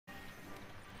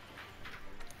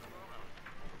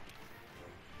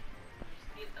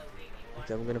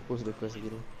Okay, I'm gonna post the quest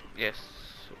again. Yes,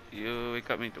 you wake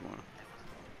up me tomorrow.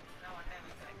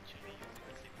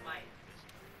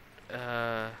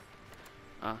 Uh,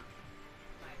 uh.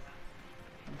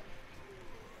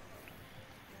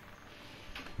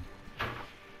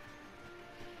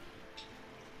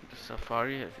 The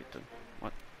safari has eaten.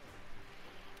 What?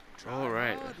 Oh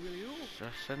right,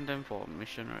 just send them for a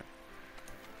mission, right?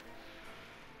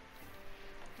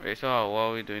 Wait, so what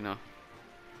are we doing now?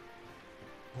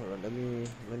 Hold on, let me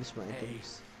manage my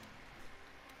items.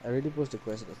 I already posted the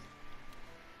quest though.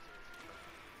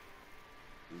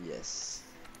 Yes.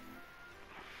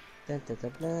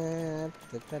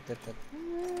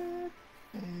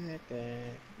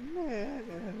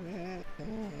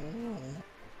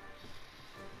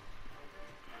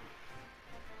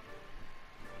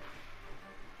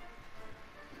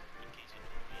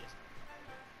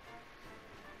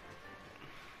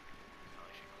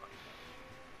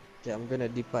 Okay, I'm gonna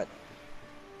depart.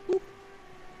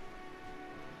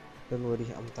 Don't worry,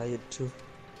 I'm tired too.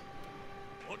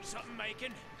 Want something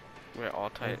making? We're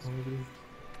all I'm tired. hungry.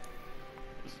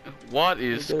 What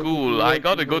is I'm gonna go school? to I work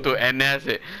gotta go to tomorrow.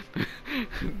 NS.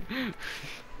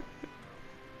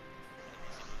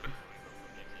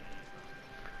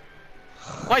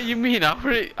 What you mean?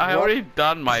 I What? already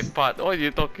done my part. What are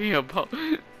you talking about?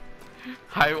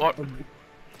 I what?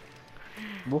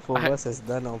 Both of us has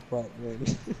done our part, man.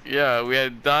 Yeah, we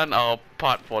have done our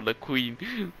part for the queen.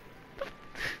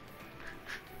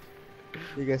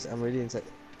 You guys, I'm already inside.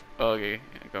 Okay,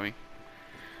 coming.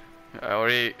 I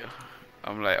already,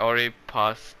 I'm like already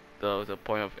past the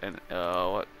point of an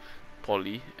what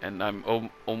poly, and I'm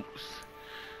almost.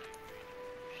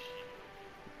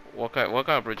 What kind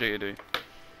of project you doing?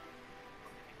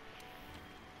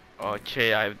 Oh,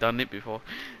 Che, I've done it before.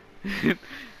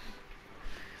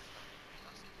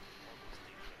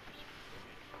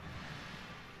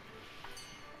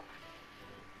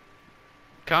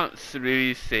 Can't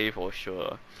really say for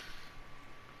sure.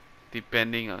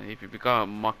 Depending on if you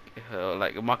become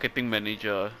like a marketing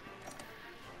manager.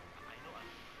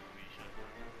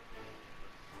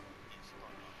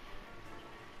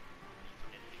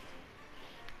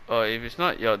 Or if it's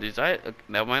not your desire,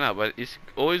 never mind lah. But it's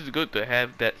always good to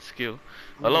have that skill.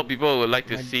 A lot of people would like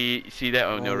to My see that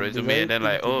on my your resume, and desired then thing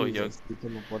like, to oh, do is you're actually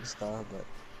become a porn star, but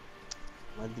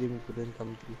my dream couldn't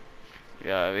come true.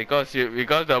 yeah because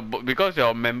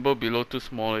your member below too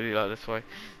small already lah. That's why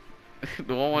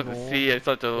no one wants to No, see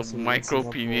such a because we're in micro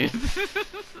penis. Singapore.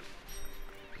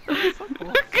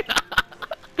 Fuck off.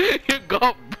 You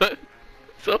got burnt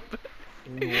so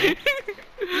No.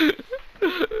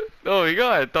 no,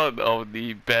 because I thought of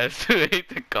the best way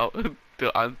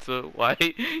to answer why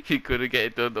he couldn't get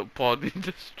into the porn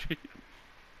industry.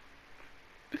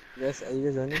 Guys, are you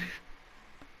guys joining?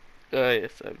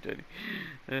 Yes, I'm joining.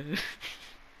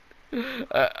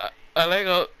 I like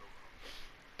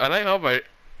how my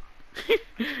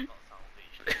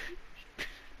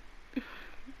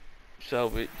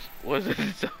salvage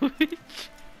wasn't salvage.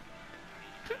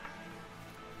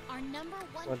 Our number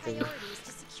one One thing. priority is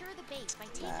to secure the base by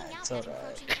taking out It's that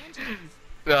alright. encroaching Anjanath.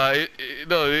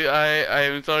 No,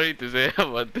 I'm sorry to say,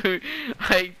 but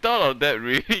I thought of that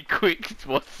really quick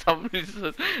for some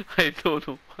reason. I don't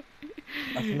know why.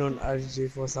 I've known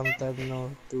RJ for some time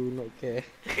now to not care.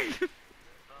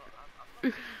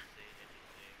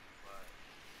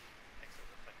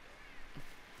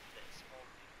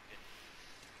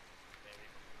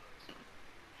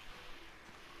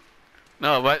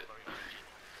 No, but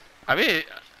I mean,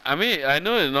 I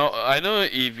know it's not. I know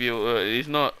if you it's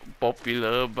not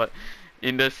popular, but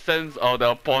in the sense of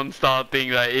the porn star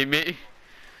thing, like it may.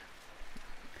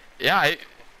 Yeah,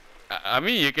 I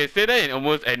mean, you can say that in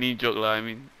almost any joke, lah. I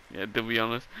mean, yeah, to be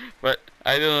honest. But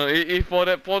I don't know. If for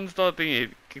that porn star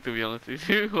thing, to be honest,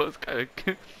 it was kind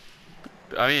of.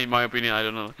 I mean, in my opinion, I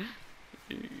don't know.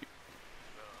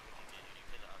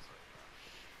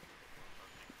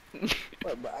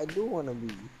 But I do wanna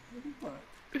be.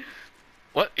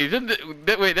 What isn't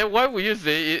that way? Then why would you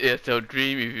say it as your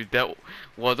dream if that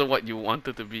wasn't what you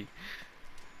wanted to be?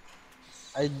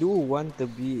 I do want to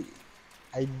be.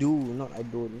 I do, not I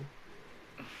don't.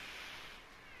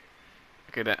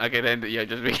 Okay then, you're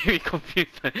just making me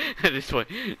confused at this point.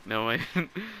 Never mind.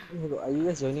 Are you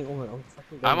guys joining? Oh my, I'm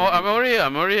fucking done. I'm already here.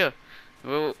 I'm already here.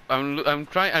 Well, I'm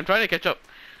trying to catch up.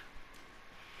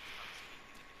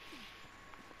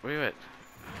 Where you at?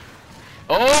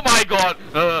 Oh my god!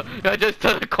 I just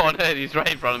turned the corner and he's right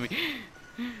in front of me.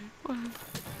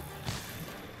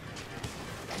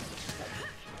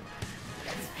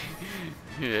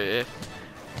 Yeah.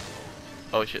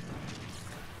 Oh shit.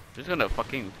 Just gonna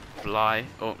fucking fly.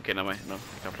 Oh, okay, never mind. No,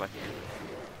 I can't fly.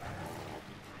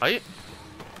 Are you?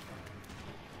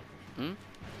 Hmm?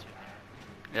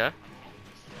 Yeah?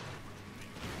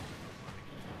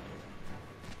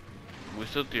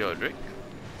 Whistle to your Drake?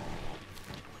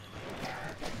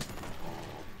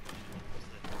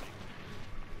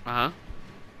 Uh-huh.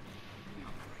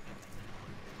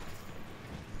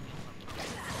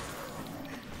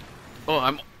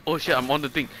 Oh, oh shit, I'm on the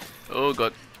thing. Oh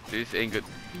god, this ain't good.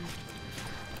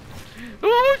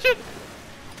 Oh shit!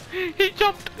 He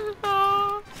jumped!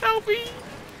 Oh, help me!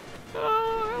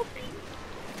 Oh, help me!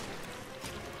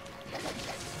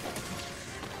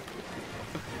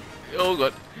 Oh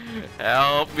god,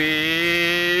 help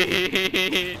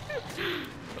me!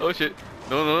 Oh shit!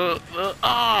 No, no, no!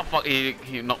 Ah, fuck!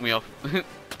 He knocked me off.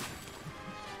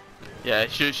 Yeah,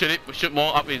 shoot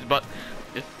more up his butt.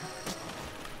 Yes.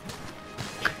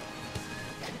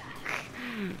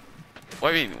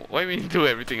 What do you mean? What do you mean do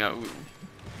everything out?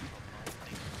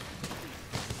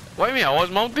 What do you mean? I was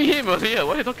mounting him earlier.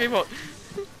 What are you talking about?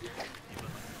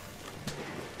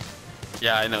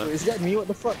 Yeah, I know. Wait, is that me? What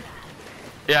the fuck?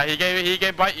 Yeah, he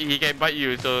can bite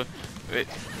you. So wait.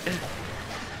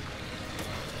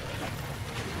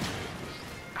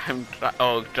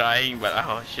 Trying, but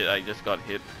oh shit! I just got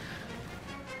hit.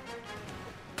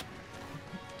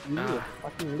 You need a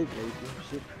fucking leg, like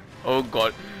shit. Oh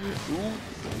god.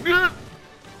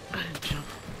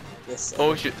 Yes.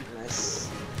 Oh shit. Nice.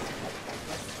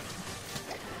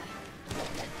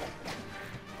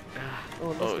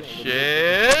 Oh, Oh nice.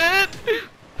 shit!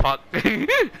 Fuck.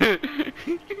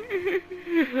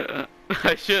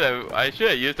 I should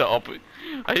have used the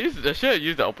I should have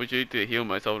used the opportunity to heal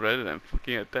myself rather than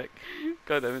fucking attack.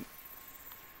 God damn it.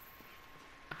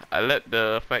 I let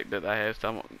the fact that I have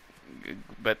some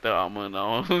better armor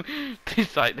now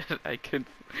decide that I can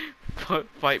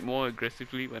fight more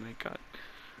aggressively when I can't.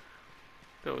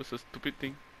 That was a stupid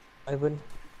thing. Ivan,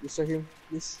 restore him,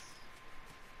 please.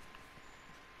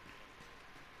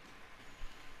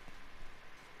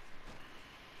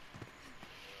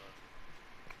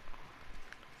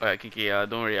 Alright, Kiki,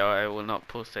 don't worry, I will not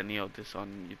post any of this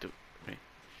on YouTube. Okay.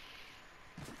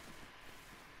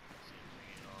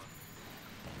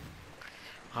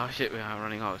 Oh shit, we are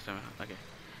running out of stamina. Okay,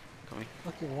 coming.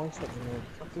 Fucking one shot, man.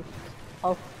 Fucking.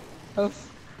 Help. Help.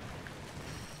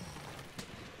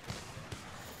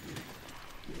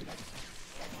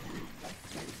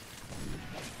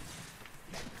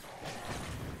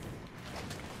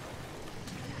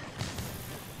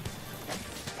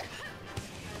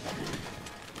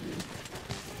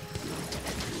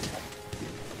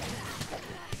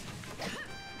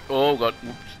 Oh god,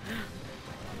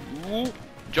 whoops. Ooh,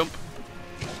 jump.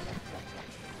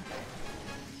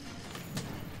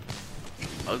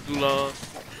 Azula.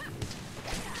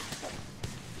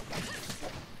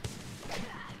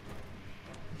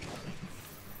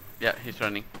 Yeah, he's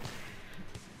running.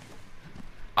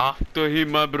 After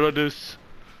him, my brothers.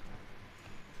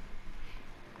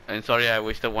 And sorry, I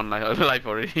wasted one life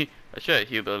already. I should have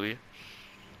healed earlier.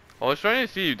 I was trying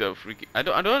to see if the freaking I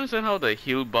don't understand how the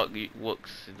heal bug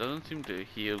works. It doesn't seem to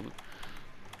heal.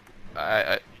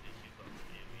 I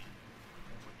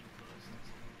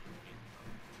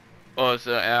Oh,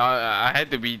 so I had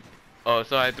to be. Oh,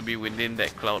 so I had to be within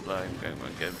that cloud, lah.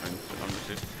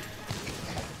 Understood.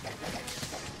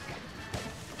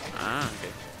 Ah,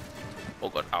 okay. Oh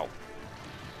god, ow.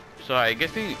 So I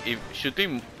guessing if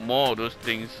shooting more of those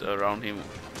things around him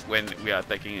when we are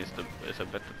attacking is a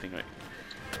better thing, right?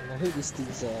 And I hate these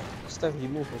things. This time he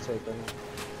moved, so I can't.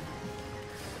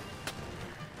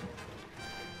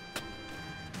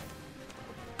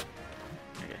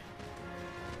 Okay.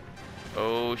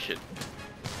 Oh shit.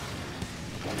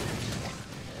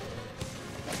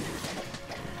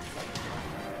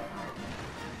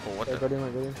 Oh, what I the? got him, I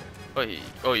got him.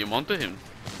 Oh, you mounted him.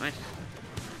 Nice.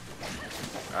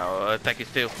 I'll attack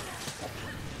his tail.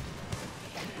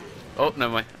 Oh,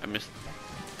 never mind. I missed.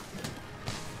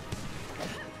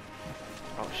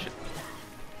 Oh shit.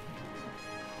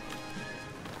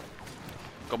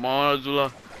 Come on,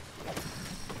 Azula.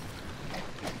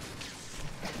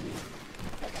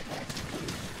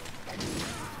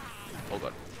 Oh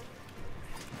god.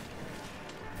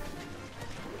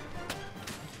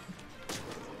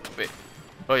 Wait.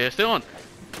 Oh, you're still on.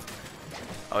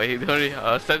 Oh, wait, don't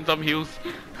worry. Send some heals.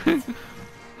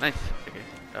 Nice.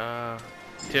 Okay.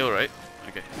 Tail, right?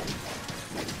 Okay.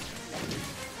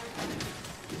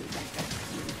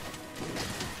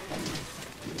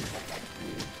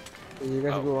 You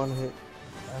guys Oh. go on ahead.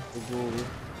 I have to go away.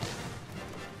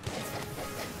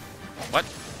 What?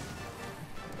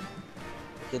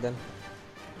 Okay, done.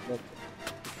 Back.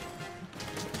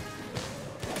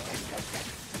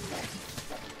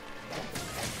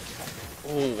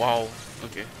 Oh wow.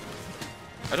 Okay.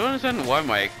 I don't understand why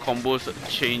my combos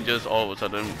changes all of a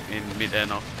sudden in mid-air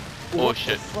now. Oh What the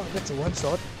shit. fuck? That's a one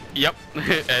shot. Yep.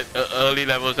 At early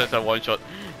levels, that's a one shot.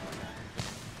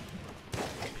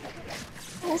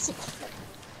 Also,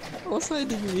 I was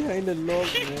hiding behind the log,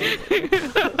 man.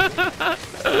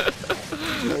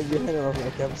 Like behind one of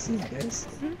my capsules, guys.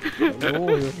 Like, no,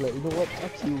 he was like, you know what?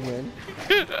 Fuck you, man.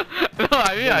 No,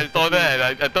 I mean I saw that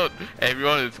and I thought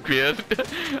everyone is clear.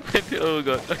 Oh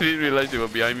god, I didn't realize they were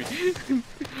behind me.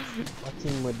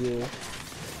 Fucking my dear.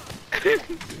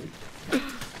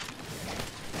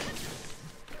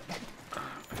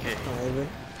 Okay. Ivan.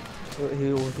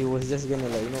 He was just gonna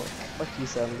like, you know, fuck you,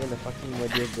 son. I'm gonna fucking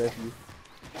murder breath you.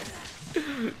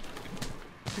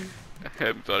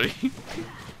 I'm sorry.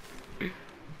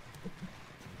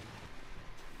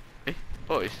 Eh?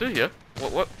 Oh, it's still here?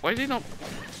 What? Why is he not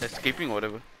escaping or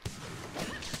whatever?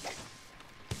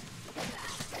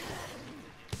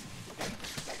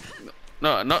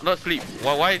 No, not sleep.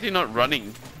 Why is he not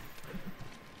running?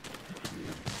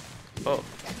 Oh,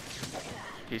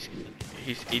 he's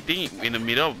eating in the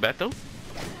middle of battle.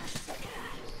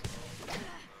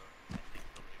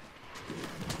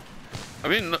 I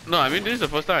mean, no, I mean this is the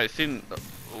first time I've seen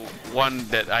one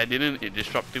that I didn't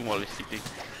disrupt him while he's eating.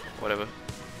 Whatever.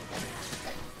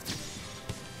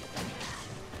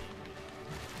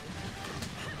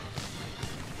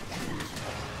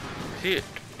 Is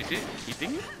he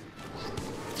eating it?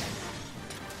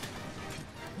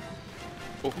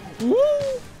 Oh. Woo!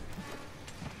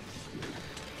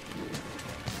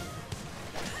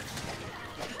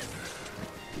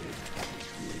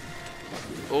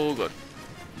 Oh god.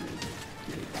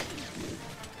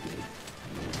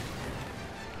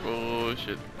 Oh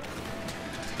shit.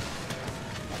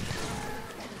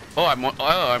 Oh, I'm on.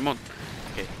 Oh, I'm on.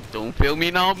 Okay, don't fail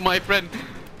me now, my friend.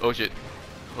 Oh shit.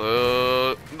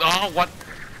 Oh, what?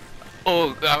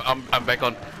 Oh, I'm back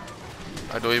on.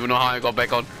 I don't even know how I got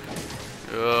back on.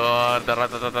 Oh,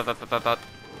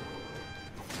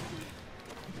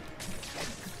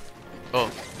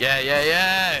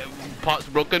 yeah. Parts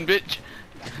broken, bitch.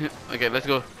 Okay, let's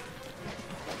go.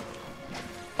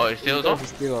 Oh, his tail's off?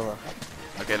 His tail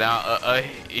off. Okay, now,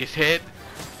 his head.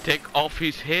 Take off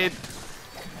his head.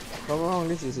 If I'm wrong,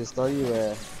 this is a story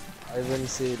where Ivan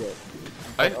say that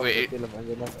Wait. the tail of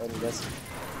Anjanath and just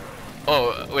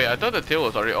Oh, wait, I thought the tail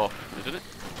was already off, isn't it?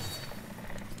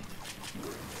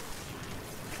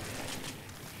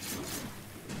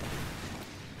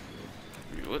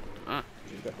 Wait, what? Ah.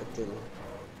 got the tail.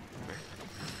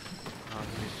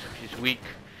 He's weak.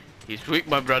 He's weak,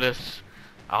 my brothers.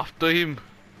 After him.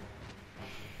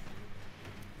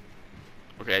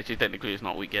 Okay, actually, technically, he's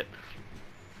not weak yet.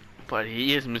 But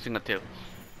he is missing a tail.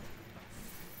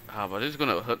 Ah, but this is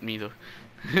gonna hurt me though.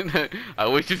 I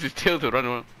always use his tail to run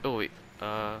around. Oh wait.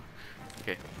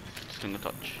 Okay. Single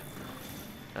touch.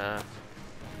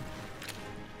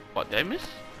 What? Did I miss?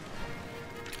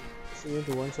 So you want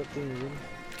to one shot thing again?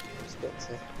 What's that,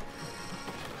 sir?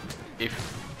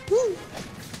 If. Woo!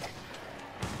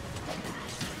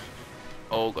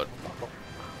 Oh god.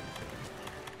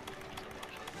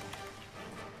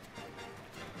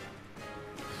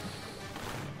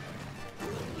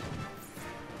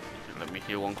 Let me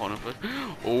heal one corner first.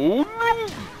 Oh no!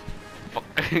 Fuck.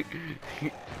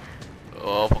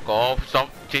 Oh, fuck off. Stop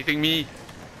chasing me.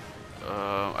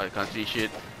 I can't see shit.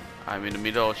 I'm in the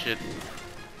middle of shit.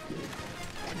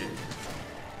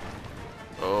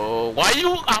 Oh, why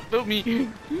you after me?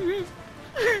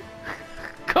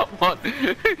 Come on.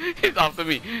 He's after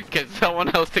me. Can someone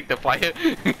else take the fire?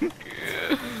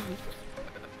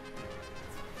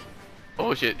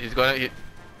 Oh shit, he's gonna hit.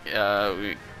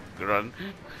 We run.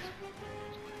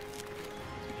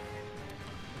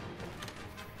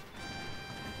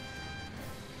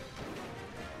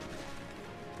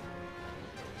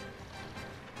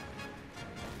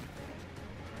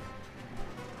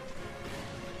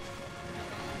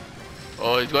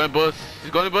 Oh, he's gonna burst.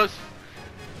 He's gonna burst.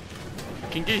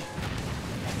 Kingki.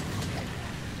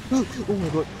 Oh my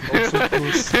god, I was so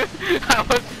close. I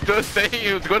was just saying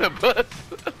he was gonna burst.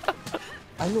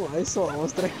 I know, I saw, I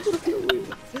was trying to run away.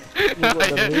 You got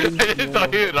the I range, just saw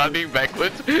man. you running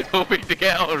backwards, hoping to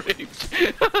get out of range.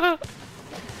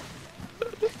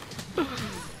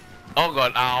 Oh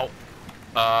god, ow.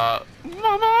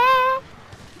 Mama!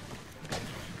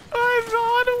 I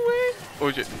ran away!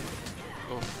 Oh shit.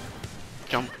 Oh.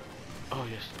 Jump. Oh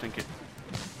yes, thank you.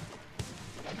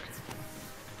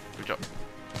 Good job.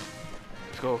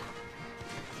 Let's go.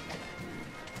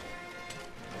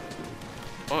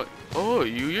 Oh,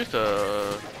 you use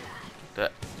the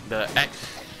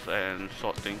axe and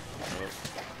sword thing.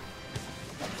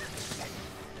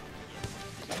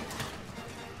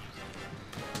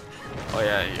 Oh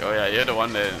yeah, you're the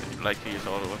one that likes to use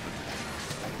all the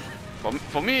weapons.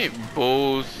 For me,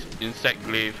 bows, insect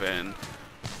glaive, and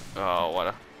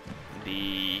what?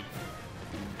 The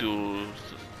dual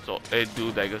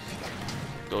dual daggers.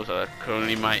 Those are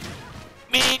currently my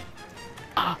me.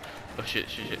 Ah! Oh shit!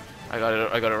 I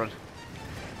gotta run.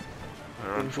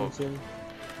 Run for.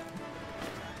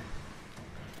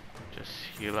 Just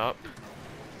heal up.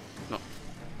 No.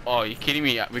 Oh, you kidding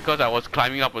me? Because I was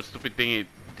climbing up a stupid thing, it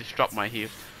disrupted my heal.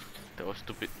 That was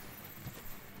stupid.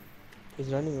 He's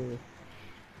running away.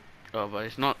 Oh, but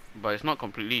it's not. But it's not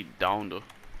completely down though.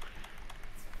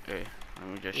 Okay, let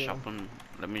me just sharpen.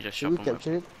 Let me just Should we sharpen.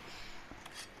 capture it?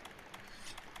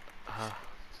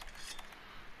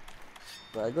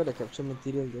 But I got the capture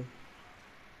material though.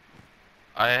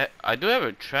 I do have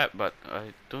a trap, but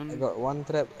I don't. I got one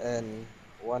trap and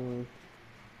one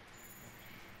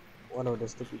of the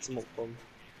stupid smoke bomb.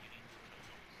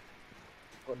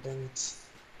 God damn it!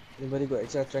 Anybody got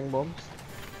extra trank bombs?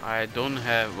 I don't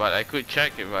have, but I could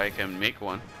check if I can make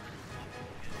one.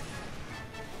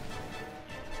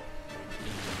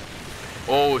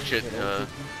 Oh shit!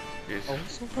 Yes. Oh,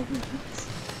 so fucking good.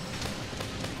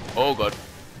 Oh god!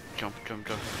 Jump! You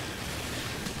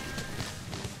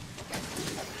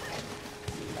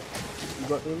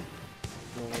got him?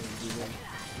 No, you didn't.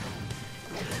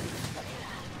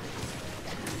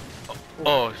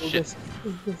 Oh shit!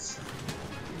 Yes.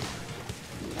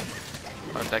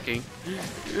 Attacking.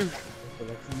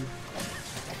 Lucky.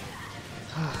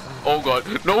 Oh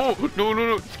god!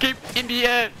 No! Escape in the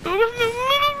air! No!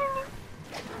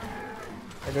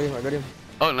 I got him.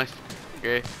 Oh nice.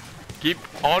 Okay. Keep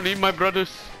on in, my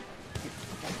brothers.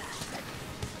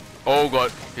 Oh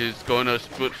god, he's gonna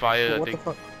spit fire. I What think.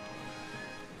 the fuck?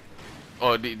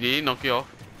 Oh, did he knock you off?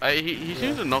 He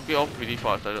seems to knock you off pretty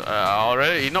fast.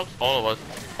 Already, he knocks all of us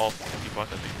off pretty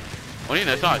fast, I think. Only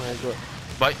that's not. Oh my god.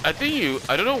 But I think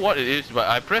I don't know what it is, but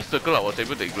I pressed circle, I was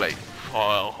able to like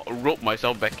rope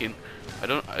myself back in. I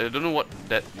don't know what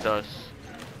that does.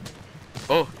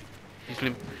 Oh, he's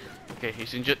limp. Okay,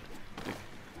 he's injured.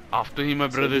 After him, my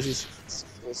brothers.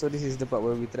 So this is the part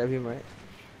where we trap him, right?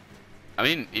 I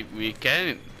mean, if we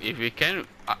can.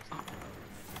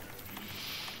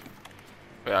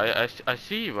 Wait, I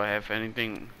see if I have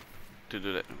anything to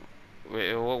do that.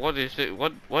 Wait, what is it?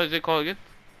 What is it called again?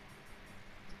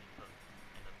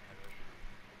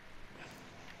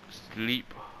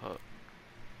 Sleep hub.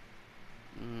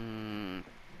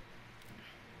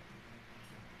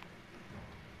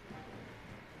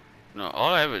 No,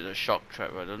 all I have is a shock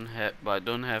trap. I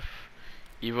don't have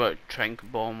either a trank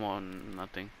bomb or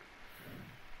nothing.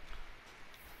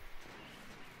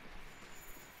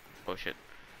 Oh shit.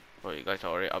 Oh, you guys are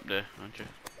already up there, aren't you?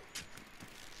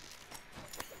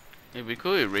 It'd be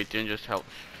cool if Radiant just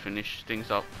helps finish things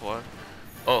up for us.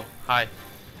 Oh, hi.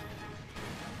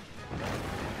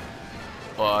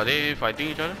 Oh, are they fighting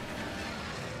each other?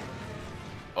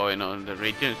 Oh, you know, the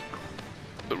Radiant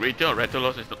or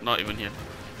Rathalos is not even here.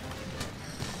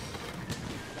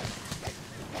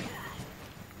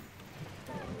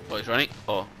 Oh, he's running.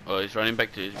 Oh, he's running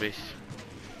back to his base.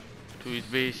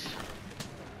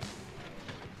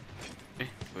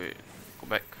 Wait, go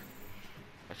back.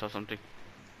 I saw something.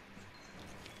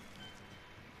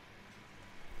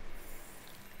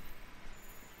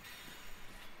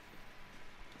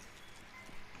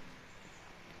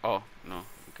 Oh, no,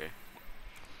 okay.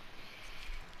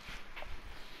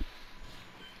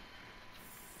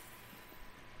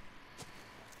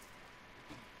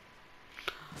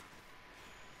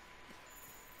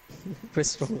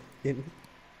 Press wrong again.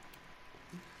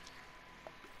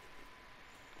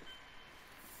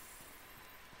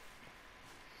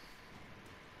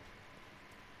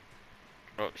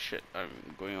 Oh shit, I'm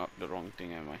going up the wrong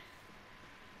thing, am I?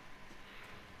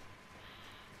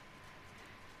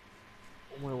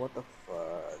 Oh my, what the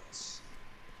fuck?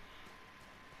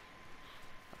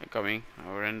 I'm coming.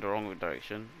 I ran the wrong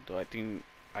direction. Though I think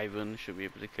Ivan should be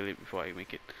able to kill it before I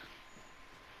make it.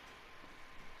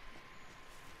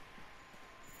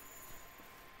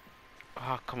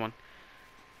 Ah, come on.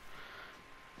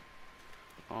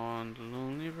 On the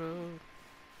lonely road,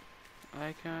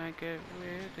 I can't get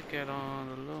where to get on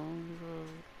the lonely road.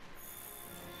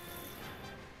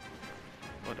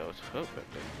 Oh, that was hurt back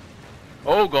there.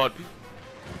 Oh god!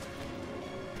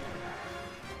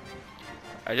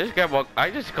 I just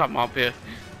come up here.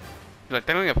 It's like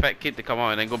telling a fat kid to come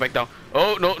out and then go back down.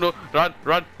 Oh no, run!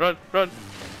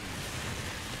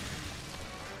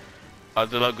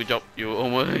 Azula, good job. You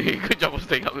almost good job of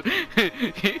staying up.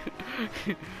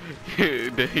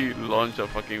 Then he launched a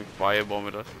fucking firebomb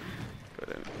at us. God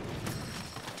damn it.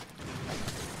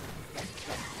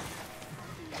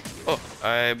 Oh,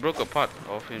 I broke a part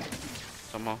of him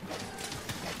somehow.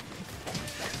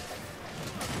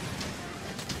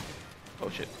 Oh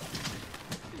shit.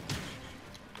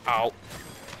 Ow.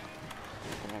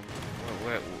 Come on.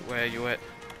 Where are you at?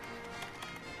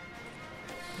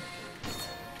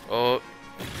 Oh.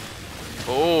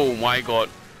 Oh my god.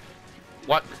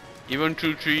 What? Even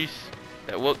through trees?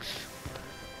 That works.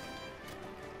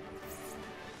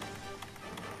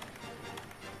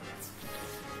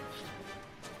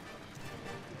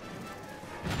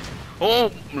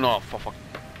 Oh no, fuck.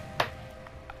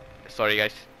 Sorry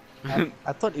guys.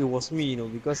 I thought it was me, you know,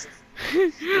 because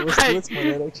it was towards my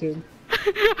direction.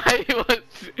 I was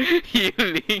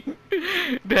healing,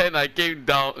 then I came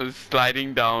down,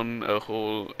 sliding down a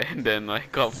hole, and then I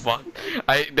got fucked.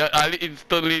 I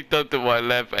instantly turned to my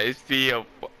left. I see a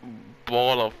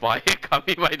ball of fire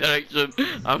coming my direction.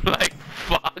 I'm like,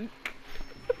 fuck.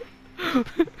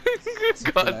 It's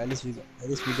okay God. lah, at least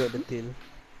we got the tail.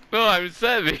 No, I'm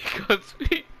sad because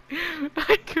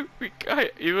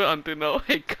even until now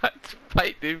I can't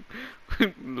fight him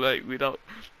like without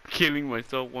killing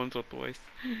myself once or twice.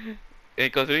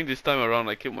 And considering this time around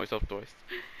I killed myself twice.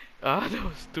 Ah, that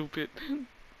was stupid.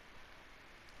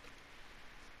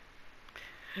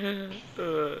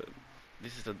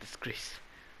 This is a disgrace.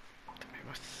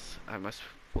 I must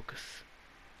focus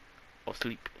or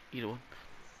sleep, either one.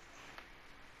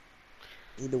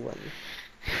 Either one.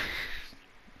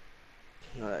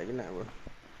 Alright, good night, bro.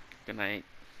 Good night.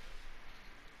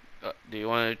 Do you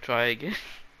want to try again?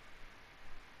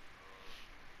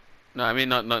 No, I mean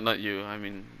not you. I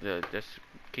mean just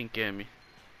Kingki and me.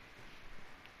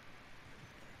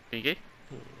 Kingki?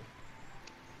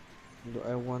 Do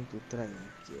I want to try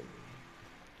again?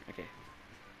 Okay.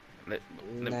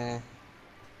 Nah.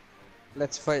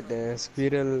 Let's fight the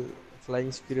squirrel,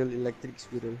 flying squirrel, electric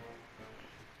squirrel.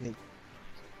 Nick.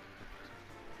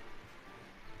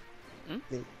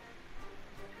 Nick.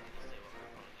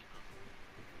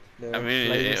 The I mean,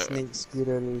 flying snake,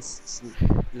 squirrel,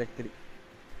 electric.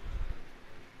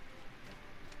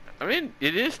 I mean,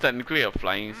 it is technically a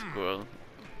flying squirrel.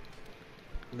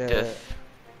 The Yes.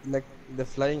 the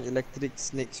flying electric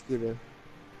snake squirrel.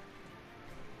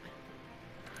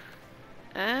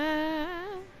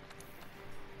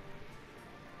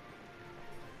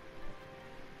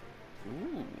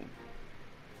 Ooh.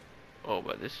 Oh,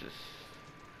 but this is.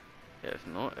 Yes,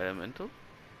 no elemental.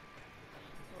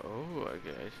 Oh,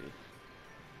 okay, I see.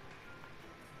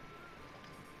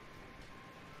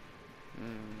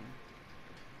 Hmm.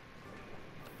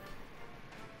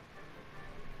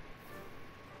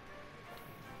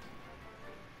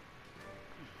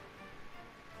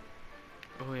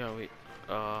 Oh yeah, wait.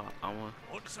 Armor.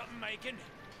 Want something making?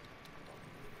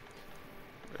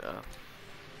 Yeah.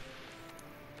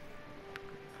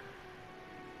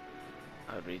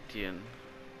 Aritian.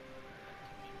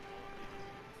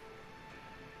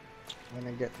 When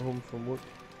I get home from work.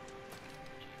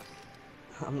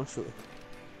 I'm not sure.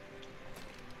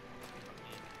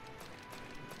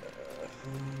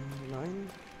 9,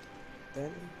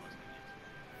 10.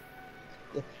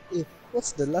 Yeah.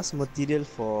 What's the last material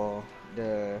for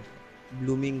the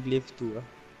blooming glyph too?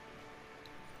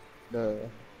 The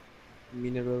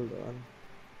mineral one.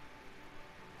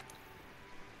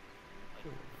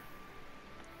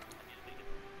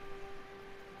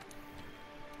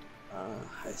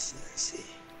 I see.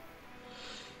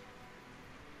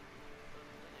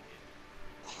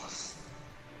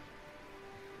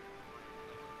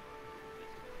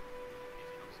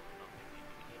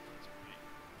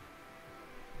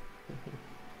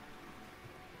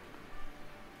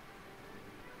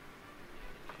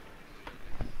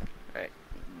 Right.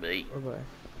 Bye. Bye.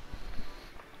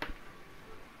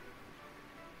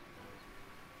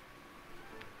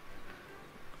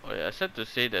 Oh yeah, I said to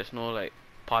say there's no like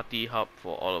party hub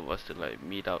for all of us to like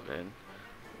meet up and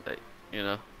like, you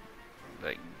know,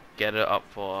 like gather up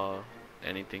for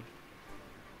anything.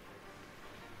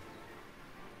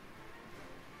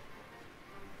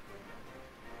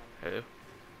 Hello?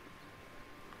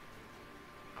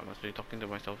 I must be talking to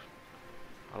myself.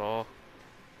 Hello?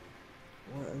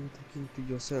 Why are you talking to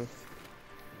yourself?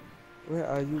 Where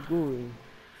are you going?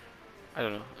 I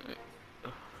don't know.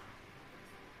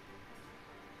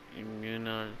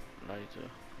 Immunalizer.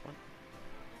 What?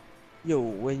 Yo,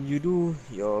 when you do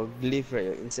your glyph, right,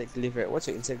 your insect glyph, right? What's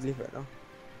your insect glyph right now?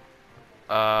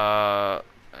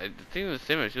 I think the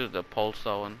same as you, the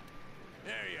pulsar one.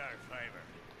 There you are, favor.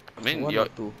 I mean, 1 your or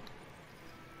 2?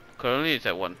 currently it's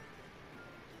at 1.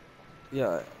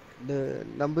 Yeah, the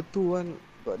number 2 one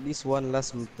got this one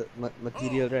last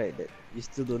material, right? That you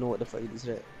still don't know what the fuck it is,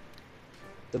 right?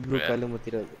 The blue Yeah. color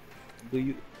material. Do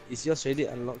you Is yours already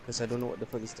unlocked? Cause I don't know what the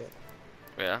fuck is that.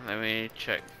 Yeah, let me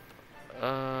check.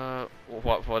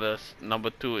 What for the number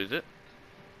 2 is it?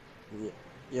 Yeah.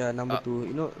 Yeah, number Uh, 2.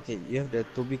 You know, okay, you have the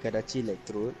Tobi Kadachi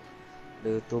Electrode,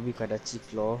 the Tobi Kadachi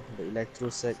Claw, the Electro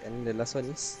Sac, and the last one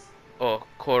is oh,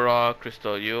 Korra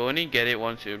Crystal. You only get it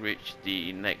once you reach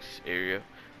the next area,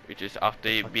 which is after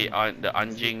the you beat fucking the idiot.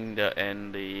 Anjing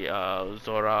and the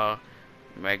Zora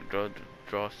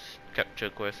Magdros capture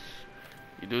quest.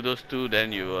 You do those two,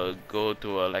 then you will go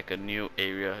to like a new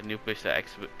area, a new place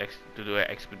to do an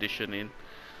expedition in.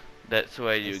 That's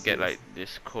where I you see, get I like see.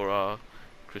 this Korra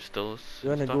crystals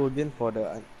You and wanna stuff. go again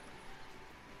I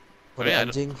for the mean,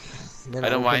 Anjing? Then I I'll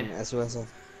don't mind. open as well. So.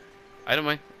 I don't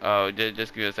mind.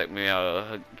 Just give us a sec. Maybe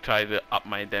I'll try to up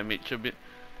my damage a bit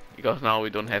because now we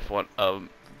don't have one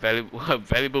valuable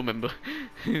valuable member.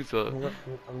 So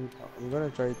I'm gonna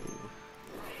try to.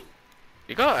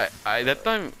 because I that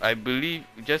time I believe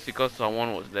just because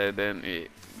someone was there, then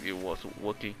it was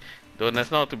working. Though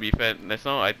that's not to be fair. That's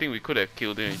not. I think we could have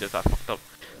killed him. It's just I fucked up.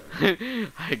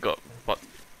 I got fucked.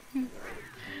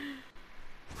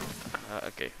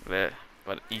 Okay,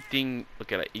 but eating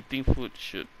okay, like eating food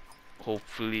should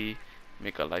hopefully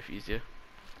make our life easier.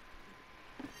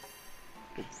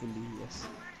 Hopefully, yes.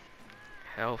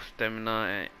 Health, stamina,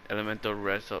 and elemental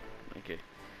res up. Okay.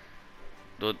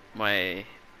 Though my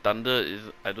thunder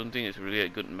is, I don't think it's really a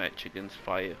good match against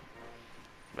fire.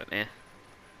 But eh.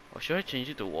 Or should I change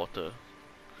it to water?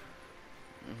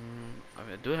 I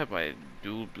mean, I do have my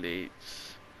dual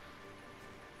blades.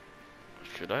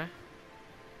 Should I?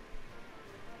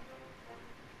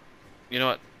 You know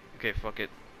what? Okay, fuck it.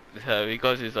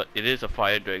 Because it is a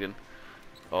fire dragon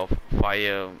of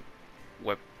fire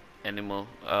web animal.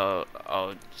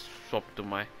 I'll swap to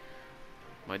my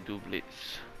dual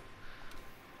blades.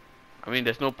 I mean,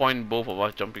 there's no point in both of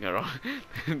us jumping around.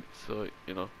 So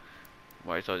you know,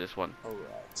 might as well just one.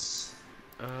 Alright.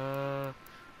 Uh,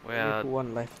 Let me well, put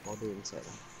one life powder inside.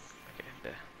 okay,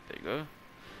 there you go.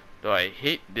 Though I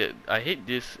hate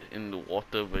this in the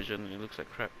water version. It looks like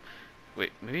crap.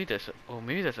 Wait, maybe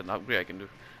maybe there's an upgrade I can do.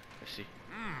 Let's see.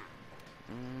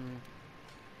 Mm,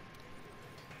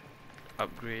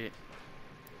 upgrade.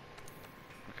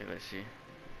 Okay, let's see.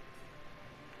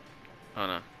 Oh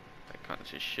no, I can't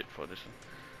see shit for this one.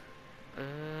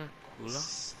 Cooler.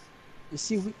 Is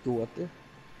he weak to water?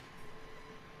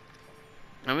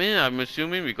 I mean, I'm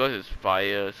assuming because it's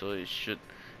fire, so it should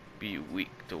be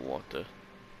weak to water.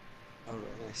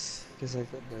 Alright, nice. Because I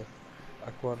got the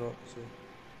aqua rod, so.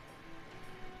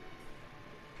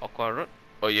 Aqua Rod?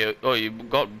 Oh yeah. Oh, you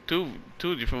got two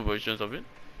different versions of it.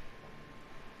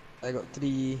 I got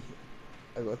three.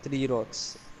 I got three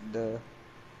rods.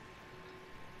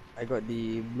 I got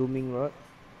the blooming rod,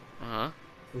 Uh huh.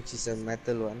 which is a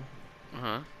metal one, Uh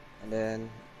huh. and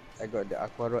then I got the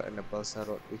aqua rod and the pulsar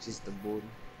rod, which is the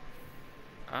bone.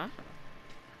 Huh?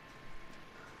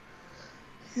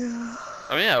 Yeah.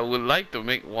 I mean, I would like to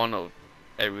make one of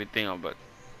everything, but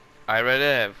I rather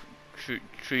have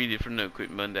three different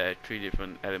equipment that have three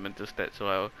different elemental stats,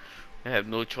 so I have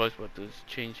no choice but to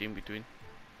change in between.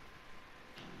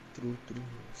 True, true.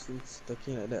 Since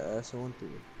talking like that, I also want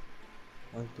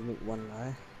to make one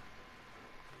lah.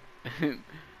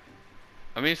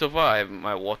 I mean, so far I have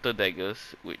my water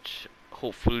daggers, which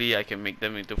hopefully I can make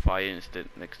them into fire instead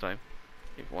next time.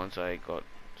 If once I got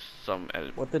some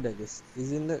Water daggers.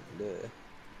 Isn't that the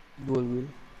dual wheel?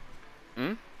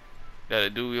 hmm? Yeah, the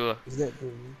do wheel. Is that the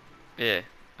wheel? Yeah,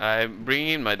 I'm bringing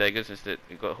in my daggers instead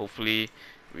because hopefully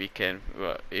we can.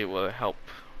 It will help.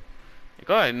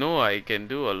 Because I know I can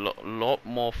do a lot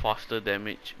more faster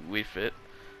damage with it,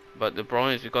 but the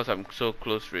problem is because I'm so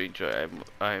close range, right,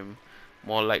 I'm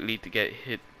more likely to get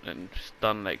hit and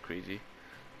stun like crazy,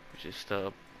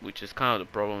 which is kind of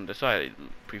the problem. That's why I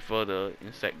prefer the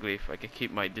insect glaive. I can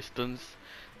keep my distance,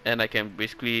 and I can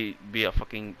basically be a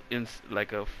fucking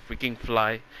like a freaking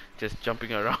fly, just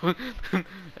jumping around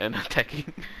and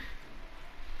attacking.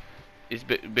 It's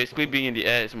basically being in the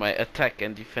air is my attack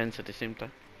and defense at the same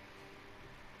time.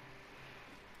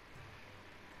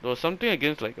 There was something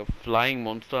against like a flying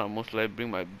monster. I most likely bring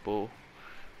my bow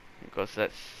because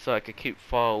that's so I can keep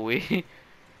far away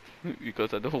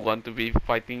because I don't want to be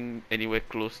fighting anywhere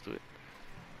close to it.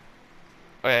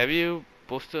 Alright, have you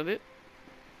posted it?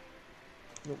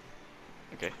 Nope.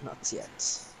 Okay. Not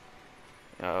yet.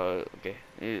 Okay.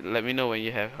 Let me know when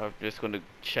you have. I'm just going to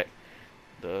check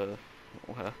the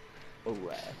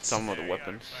Alright. some of the There you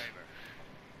are, weapons. Fiver.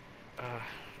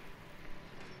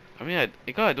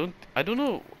 Because I don't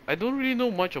know, I don't really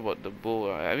know much about the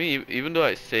bow. I mean, even though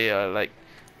I say I like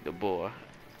the bow,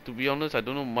 to be honest, I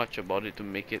don't know much about it to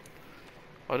make it.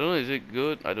 I don't know, is it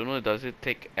good? I don't know, does it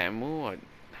take ammo? I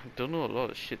don't know a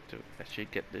lot of shit to actually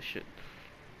get this shit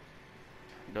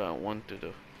that I want to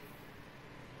do.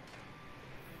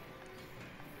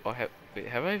 Or wait,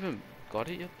 have I even got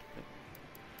it yet?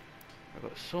 I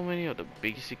got so many of the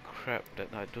basic crap that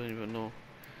I don't even know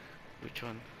which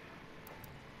one.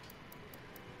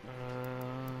 No.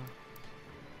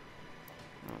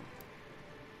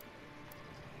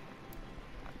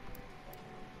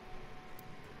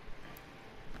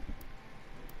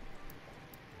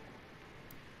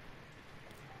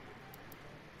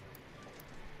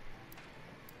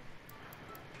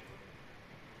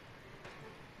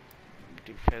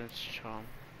 Defense charm.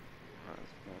 No.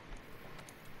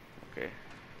 Okay.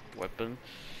 Weapons.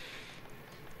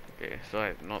 Okay, so I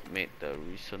have not made the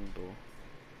recent bow.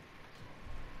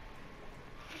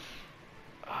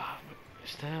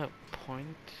 Is there a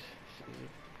point? Is it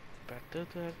better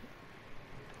to have?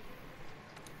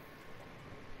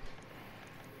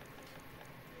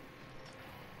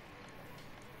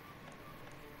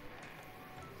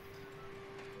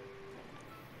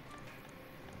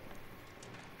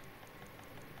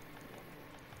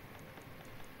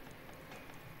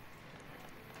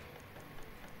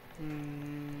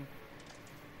 Hmm.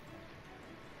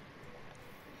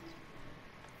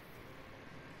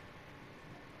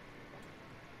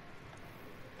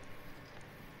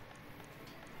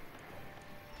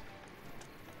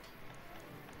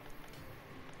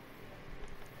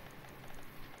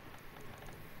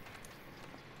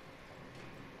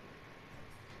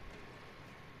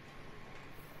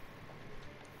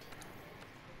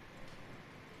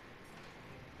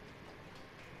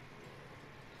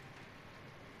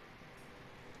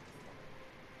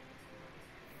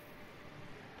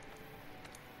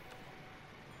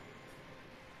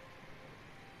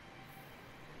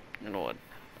 You know what?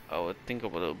 I would think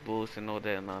about the bulls and all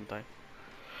that another time.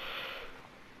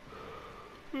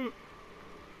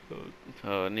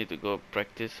 I need to go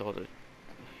practice all the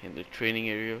in the training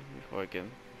area before I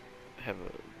can have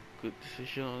a good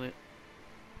decision on it.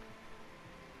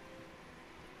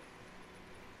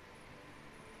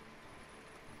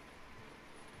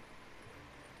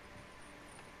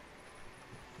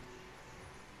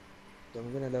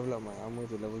 I'm gonna level up my armor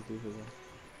to level 2 first.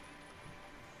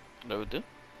 Level 2?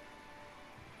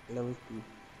 Level 2.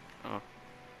 Oh,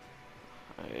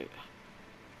 I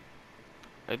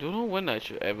I don't know when I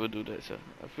should ever do that, sir.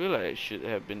 I feel like I should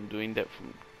have been doing that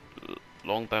from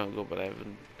long time ago, but I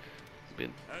haven't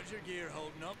been. How's your gear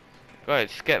holding up? Cause I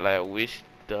scared like I waste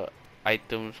the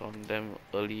items on them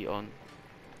early on.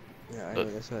 Yeah, I But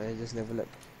know, that's why I just level up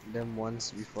them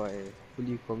once before I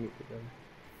fully commit to them.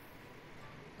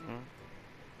 uh,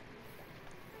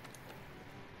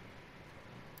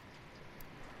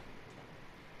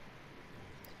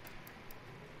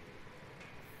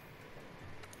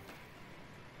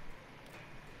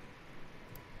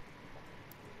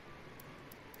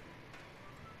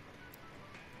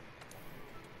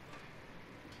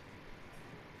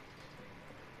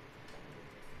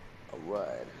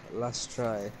 Alright, last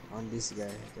try on this guy,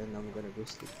 then I'm gonna go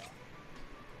sleep.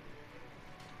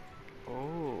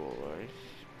 oh, I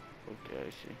see. Okay, I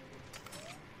see.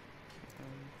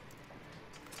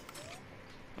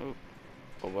 Oh,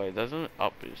 oh, but it doesn't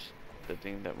up is the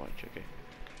thing that much. Okay.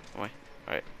 Alright.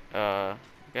 Alright.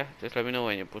 Yeah. Just let me know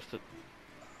when you're posted.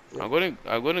 Yep.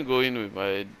 I'm gonna go in with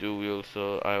my dual wheel,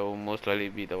 so I will most likely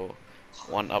be the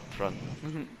one up front.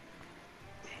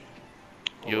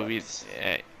 You'll be.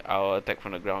 Alright. I'll attack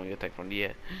from the ground. You attack from the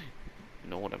air.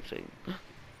 You know what I'm saying?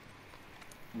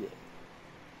 Yeah.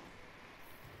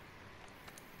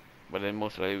 But then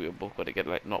most likely we're both gonna get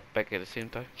like knocked back at the same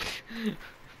time.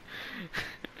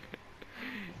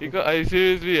 Because I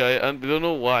seriously I don't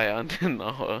know why until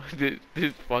now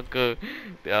this fucker,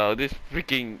 this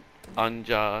freaking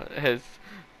Anja has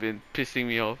been pissing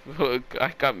me off. I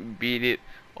can't beat it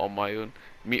on my own.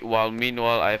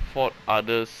 Meanwhile I fought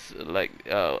others like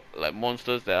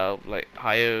monsters that are like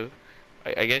higher.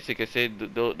 I guess you can say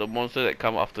the monsters that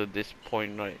come after this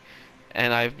point, right?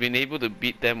 And I've been able to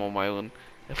beat them on my own.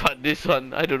 But this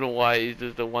one, I don't know why. It's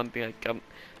just the one thing I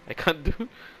can't do.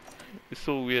 It's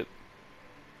so weird.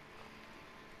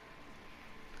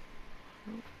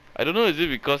 I don't know, is it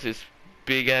because his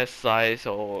big ass size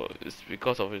or it's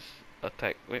because of his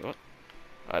attack? Wait, what?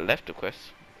 I left the quest.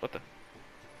 What the?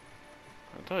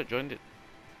 I thought I joined it.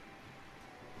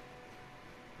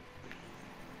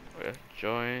 Oh yeah,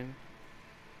 join.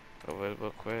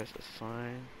 Available quest,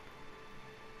 assign.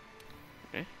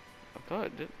 Eh? I thought I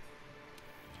did.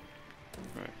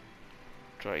 Alright.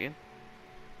 Try again.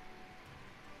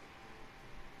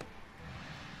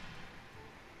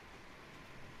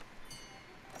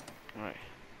 Alright.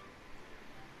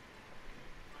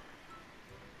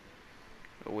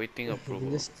 waiting You can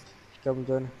approval. just come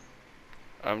join.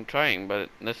 I'm trying, but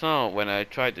that's not when I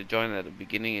tried to join at the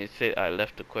beginning. It said I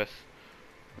left the quest,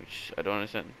 which I don't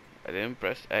understand. I didn't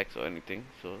press X or anything,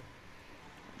 so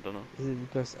I don't know. Is it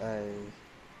because I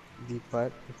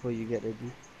depart before you get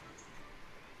ready?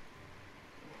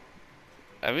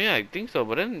 I mean, I think so,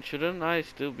 but then shouldn't I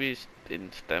still be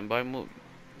in standby mode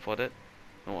for that?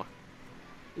 No.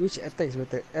 Which attack is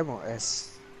better, M or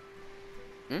S?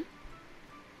 Hmm?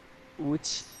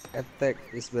 Which attack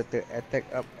is better, attack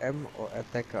up M or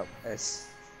attack up S?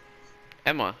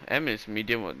 M is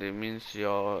medium. That means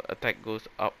your attack goes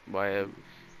up by a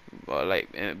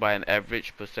by an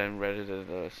average percent rather than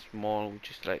a small,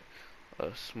 which is like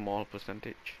a small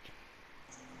percentage.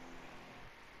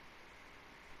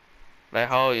 Like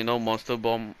how you know Monster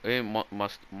Bone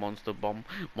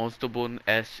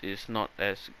S is not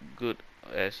as good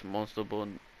as Monster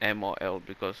Bone M or L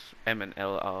because M and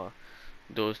L are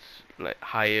those like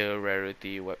higher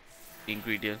rarity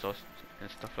ingredients and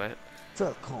stuff like that.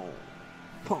 Falcon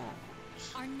Punch.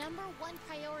 Our number one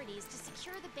priority is to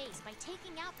secure the base by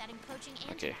taking out that encroaching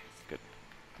Okay, Anjanath. good.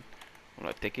 I'm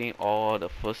like taking all the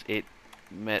first aid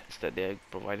meds that they're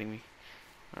providing me.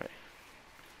 Alright.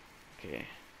 Okay.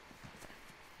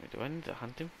 Wait, do I need to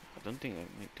hunt him? I don't think I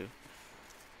need to.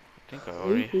 I think I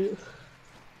already.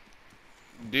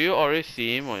 Do you already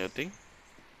see him on your thing?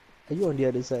 Are you on the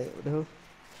other side? What the hell?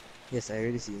 Yes, I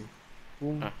already see him.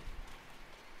 Boom. Ah.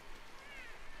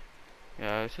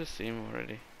 Yeah, I just see him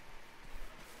already.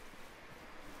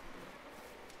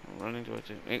 I'm running towards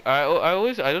him. I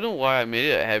don't know why I made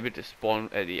it a habit to spawn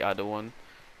at the other one.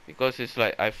 Because it's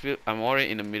like I feel I'm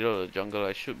already in the middle of the jungle.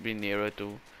 I should be nearer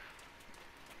to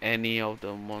any of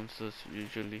the monsters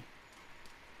usually.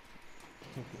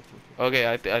 Okay,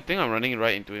 I think I'm running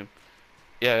right into him.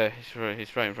 Yeah, he's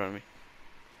right in front of me.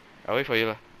 I'll wait for you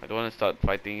lah. I don't want to start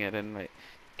fighting and then like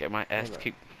get my ass Alright.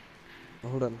 kicked.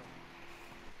 Hold on.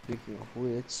 Speaking of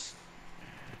which,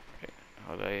 Okay,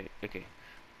 how do I? Okay,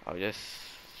 I'll just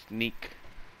sneak,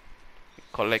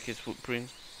 collect his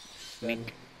footprint, then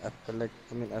sneak. I've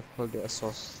called the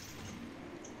sauce.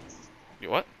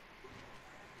 You what?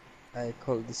 I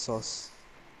called the sauce.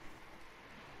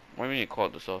 What do you mean you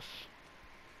called the sauce?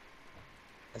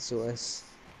 SOS.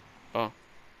 Oh,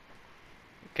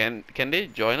 can they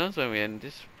join us when we're in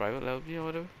this private lobby or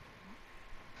whatever?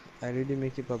 I already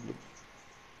make it public.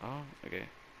 Oh, okay.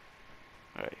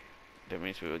 Alright, that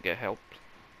means we will get help.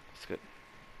 That's good.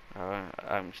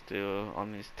 I'm still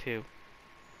on his tail.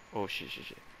 Oh shit.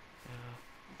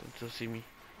 Don't see me.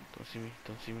 Don't see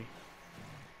me.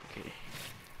 Okay.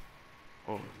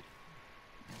 Oh.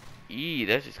 Eee,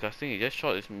 that's disgusting. He just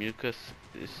shot his mucus.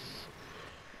 This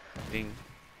thing.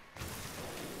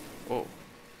 Oh.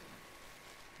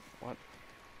 What?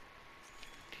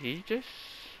 Did he just...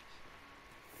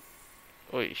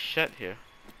 Oh, he shat here.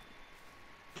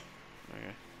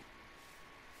 Okay.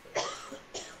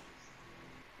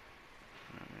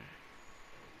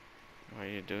 What are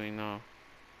you doing now?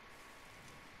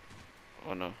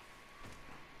 Oh no.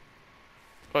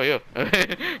 Oh, yo. I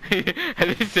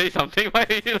didn't say something. Why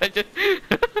are you like just...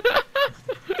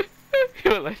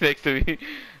 You were like next to me.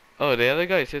 Oh, the other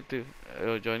guy said too.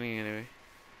 Oh, joining anyway.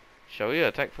 Shall we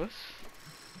attack first?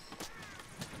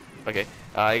 Okay.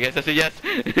 I guess that's a yes.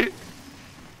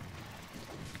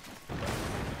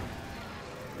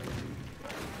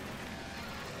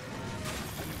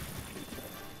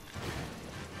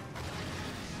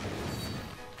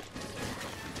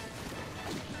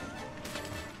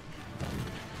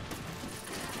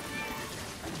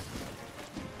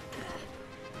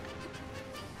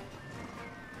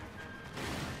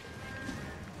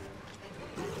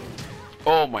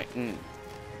 Oh my,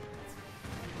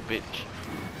 bitch.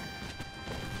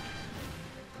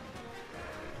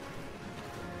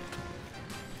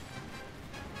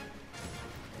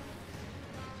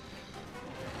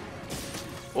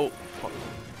 Oh, fuck.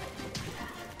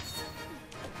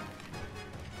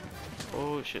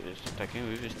 Oh shit, he's attacking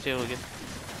with his tail again.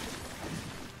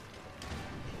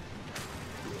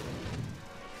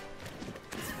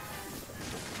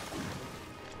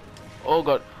 Oh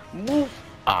god, move!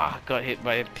 Ah, got hit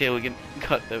by a tail again.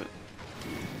 God damn it.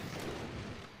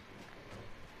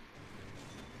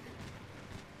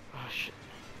 Oh shit.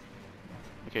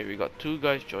 Okay, we got two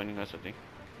guys joining us, I think.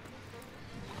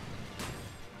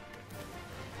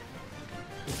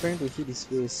 I'm trying to hit his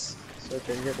face so I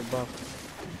can get the buff.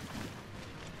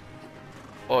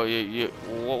 Oh, yeah.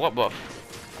 What buff?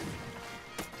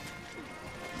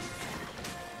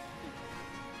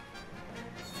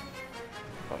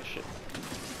 Oh shit.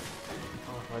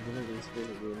 Oh, I didn't get his face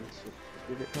again. Shit.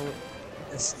 Did it? No, wait.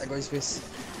 Yes, I got his face.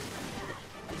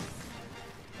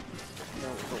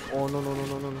 Oh no no no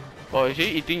no no no. Oh, is he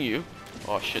eating you?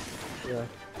 Oh shit. Yeah.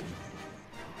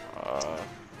 Uh,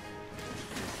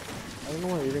 I don't know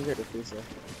why I didn't get the face. Yeah.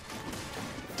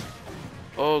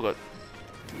 oh god.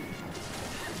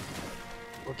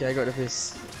 Okay, I got the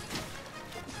face.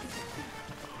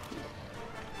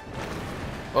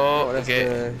 Oh, Oh, that's okay.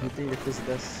 the hitting the face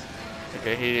does.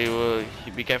 Okay,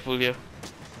 he be careful here.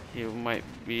 He might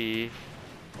be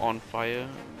on fire.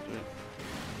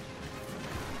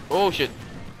 Oh shit.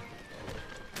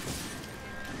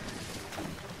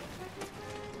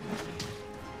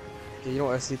 Okay, you know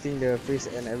what hitting the face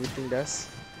and everything does?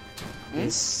 Hmm?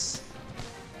 Is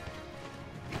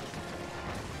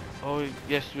Oh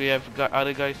yes, we have got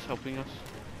other guys helping us.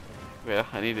 Wait,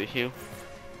 I need to heal.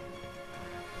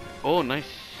 Oh nice.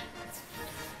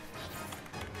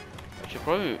 I should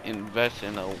probably invest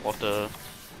in a water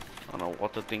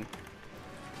thing.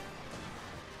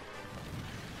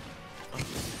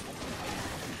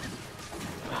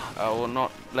 I will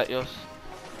not let yours.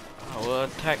 I will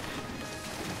attack.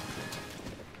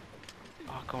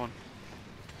 Oh come on.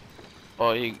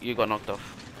 Oh you got knocked off.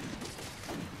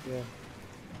 yeah.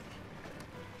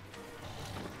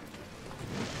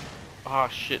 Ah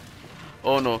shit.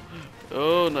 Oh no.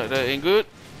 Oh no, that ain't good.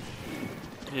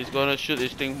 He's gonna shoot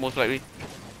this thing most likely.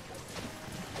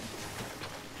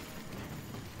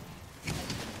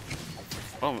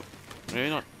 Oh, maybe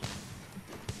not.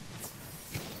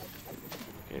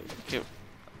 Okay, okay.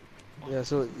 Yeah,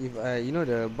 so if you know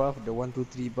the buff, the 1, 2,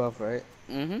 3 buff, right?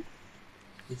 Mm-hmm.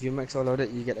 If you max all of that,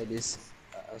 you get like this.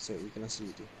 So you cannot see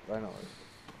it. Right now.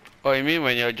 Oh, you mean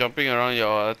when you're jumping around,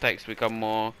 your attacks become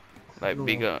more like No.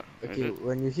 bigger? Is Okay, it?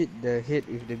 when you hit the head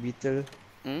with the beetle,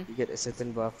 Hmm? you get a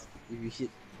certain buff. If you hit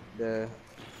the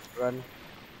run,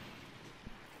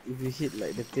 if you hit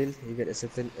like the tail, you get a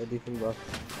different buff.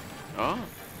 Oh.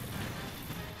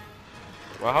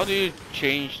 Well, how do you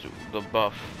change the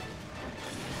buff?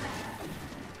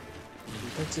 You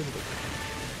can't change it.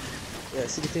 Yeah,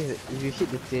 see the thing is that if you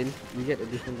hit the tail, you get a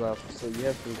different buff. So you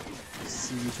have to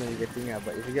see which one you're getting.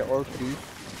 But if you get all three,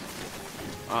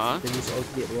 Uh-huh. you can use all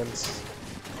three at once.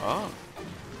 Oh.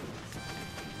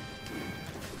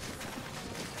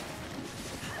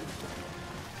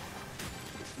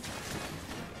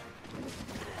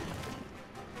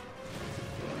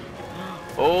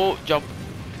 Oh, jump.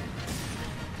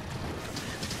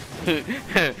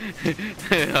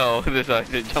 Oh, this I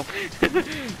should jump.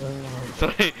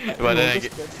 Sorry, but then I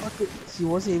get, that fucker, he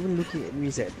wasn't even looking at me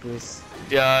at first.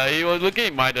 yeah, he was looking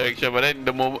in my direction, but then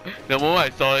the moment I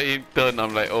saw him turn,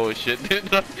 I'm like, oh shit. I was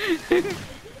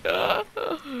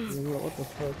like, what the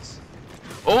fuck?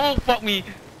 Oh fuck me!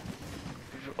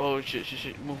 Oh shit, shit,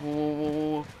 shit! Move, move, move,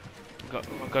 move,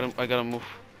 move. I gotta move.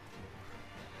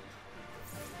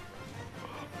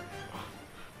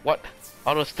 What?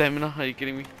 Out of stamina? Are you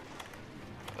kidding me?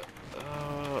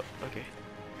 Okay.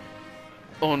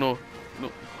 Oh no,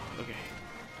 no. Okay.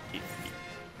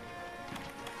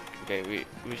 Okay,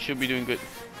 we should be doing good.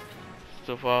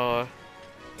 So far,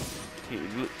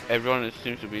 everyone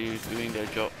seems to be doing their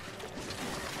job.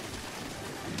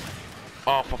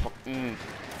 Oh fuck.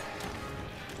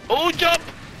 Oh jump!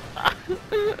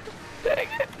 Dang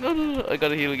it! No, no, no! I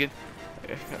gotta heal again.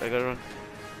 Okay, I gotta run.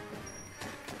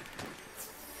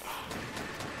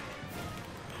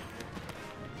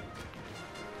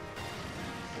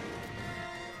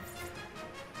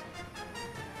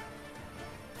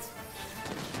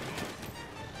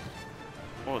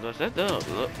 Oh, does that do a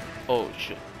lot? Oh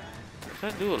shit! Does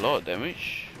that do a lot of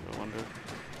damage? I wonder.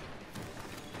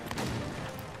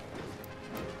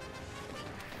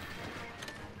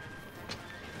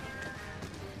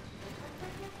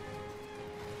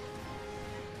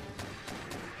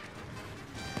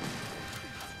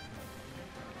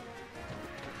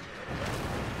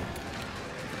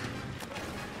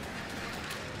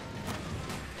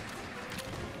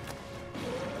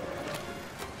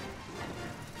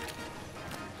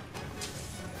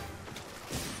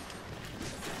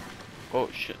 Oh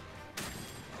shit.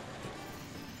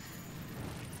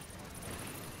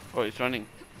 Oh, he's running.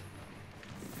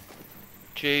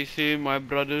 Chase him, my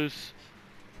brothers.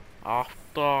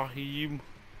 After him.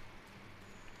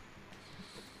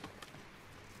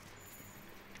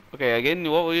 Okay, again,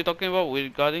 what were you talking about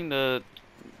regarding the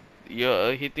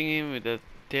you're hitting him with the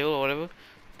tail or whatever?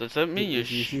 Does that mean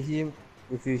If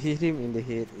you hit him in the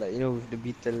head, like with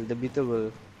the beetle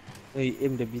will, you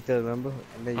aim the beetle, remember,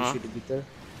 and then you Huh? shoot the beetle.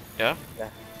 Yeah? Yeah,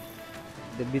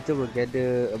 the beetle will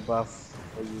gather a buff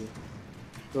for you.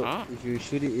 So Ah, if you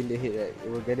shoot it in the head, right, it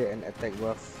will gather an attack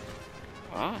buff.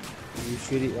 ah, If you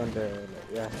shoot it on the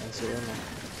and so on.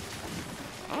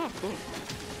 ah, cool.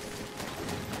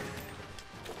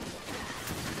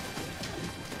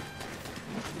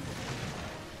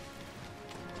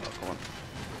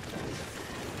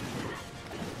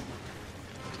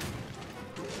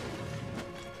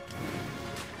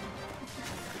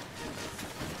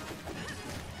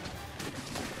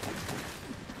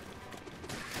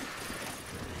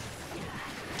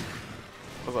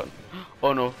 Oh god.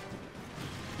 Oh no.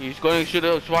 He's going to shoot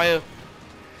a fire.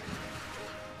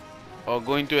 Oh,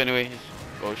 going to anyway.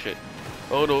 Oh shit.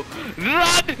 Oh no.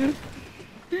 Run!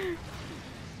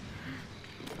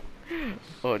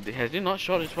 Oh, has he not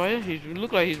shot his fire? He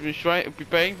look like he's been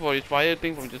preparing for his fire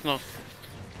thing from just now.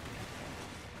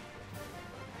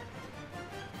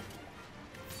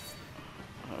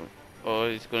 Oh,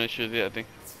 he's gonna shoot it, I think.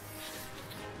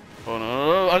 Oh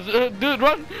no, dude,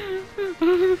 run!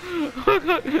 Oh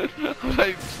god, I'm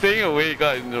like staying away,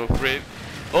 God, I'm afraid.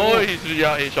 Oh,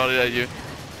 he shot it at you.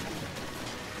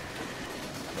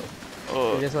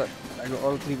 Oh, Okay, guess what? I got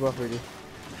all 3 buff already.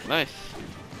 nice.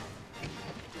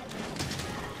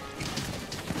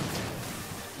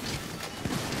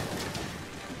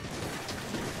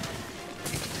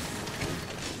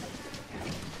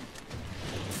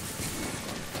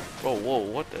 Oh, whoa,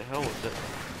 what the hell was that?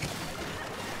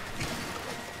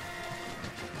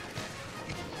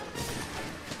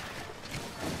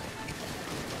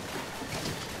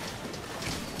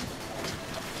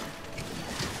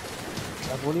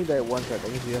 I've only died once, right? That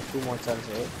means we have 2 more chances,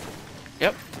 right?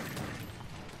 Yep.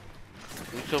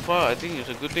 So far, I think it's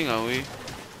a good thing, are we?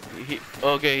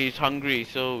 Okay, he's hungry,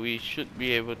 so we should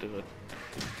be able to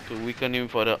weaken him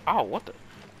further. Ow, what the?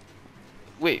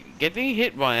 Wait, getting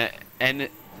hit by an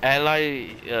ally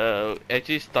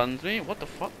actually stuns me? What the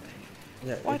fuck?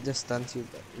 Yeah, What? it just stuns you,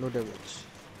 but no damage.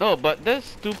 No, but that's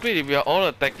stupid if we are all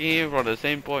attacking him from the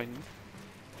same point.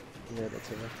 Yeah,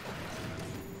 that's it.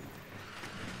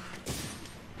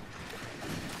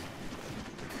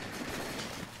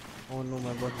 Oh no,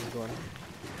 my boss is gone.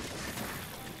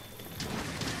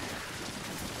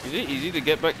 Is it easy to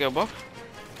get back your buff?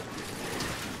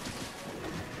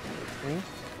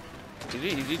 Is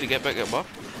it easy to get back your buff?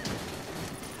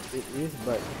 It is,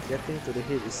 but getting to the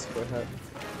head is quite hard.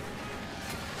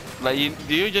 Like,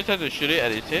 do you just have to shoot it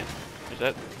at its head? Is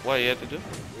that what you have to do?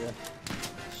 Yeah.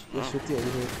 Oh. Shoot it at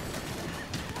the head.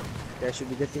 Yeah, I should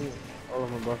be getting all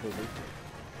of my buff already.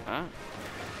 Huh?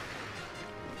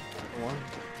 Come on.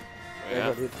 I Yeah.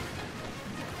 got it.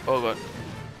 Oh god.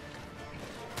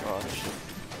 Oh shit.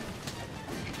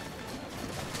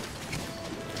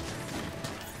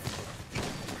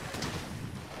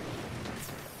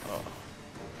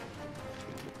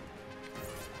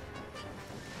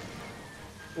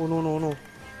 Oh no, no, no.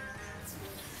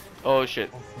 Oh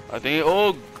shit. I think.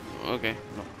 Oh. Okay.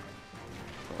 No.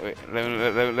 Wait.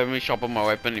 Let me sharpen my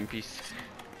weapon in peace.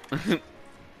 Okay.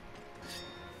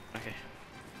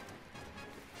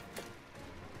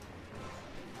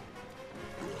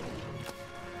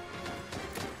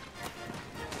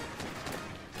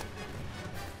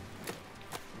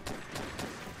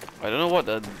 I don't know what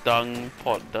the dung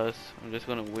pot does. I'm just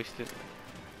gonna waste it.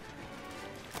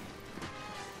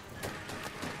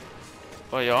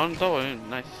 Oh, you're on top of him.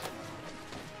 Nice.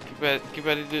 Keep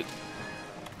at it, dude.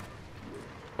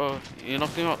 Oh, you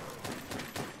knocked him out.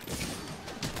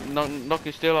 Knock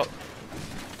his tail out.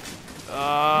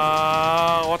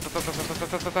 What the?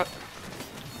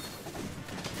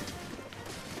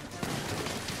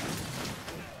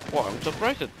 Wow, I'm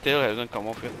surprised the tail hasn't come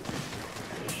off yet.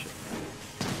 Shit.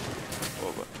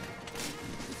 Oh, but.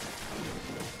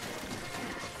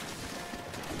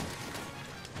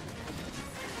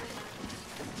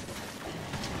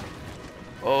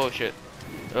 Oh shit.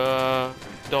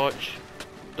 Dodge.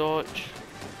 Dodge.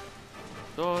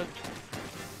 Dodge.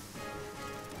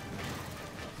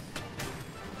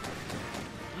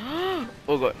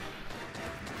 Oh god.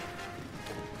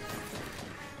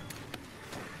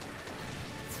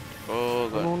 Oh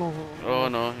god. No, no, no. Oh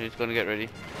no, he's gonna get ready.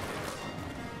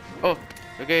 Oh,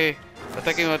 okay.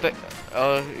 Attack him, attack.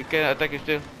 You can attack him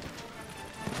still.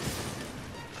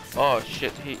 Oh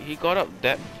shit, he got up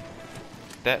that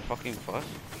fucking fast.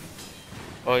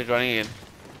 Oh, he's running again.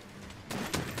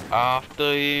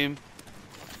 After him.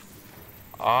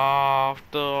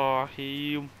 After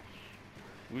him.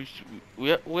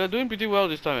 We are doing pretty well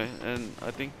this time, and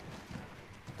I think.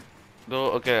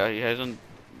 Though okay, he hasn't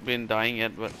been dying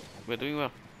yet, but we're doing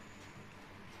well.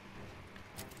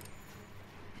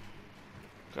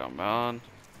 Come on.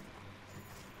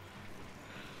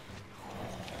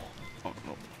 Oh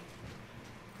no.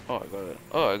 Oh, I got it.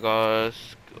 Oh, I got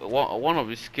one of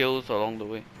his skills along the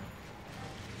way.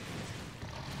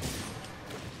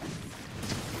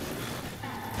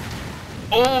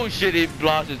 Oh shit! It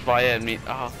blasted fire at me.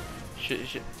 Ah,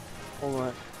 shit. Oh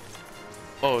my.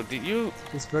 Oh, did you?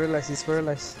 He's paralyzed, he's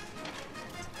paralyzed.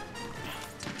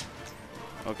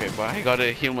 Okay, but I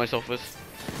gotta heal myself first.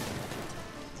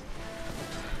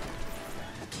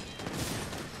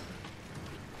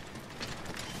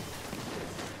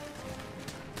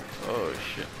 Oh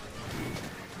shit.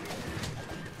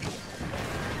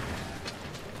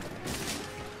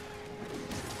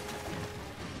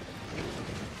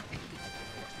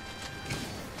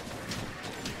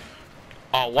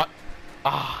 Oh, what?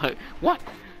 Ah, what?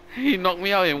 He knocked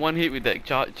me out in one hit with that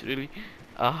charge, really?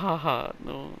 Ah, haha,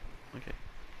 no. Okay.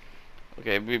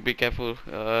 Okay, be careful.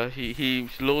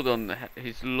 He's low on,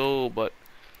 he's low, but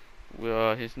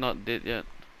he's not dead yet.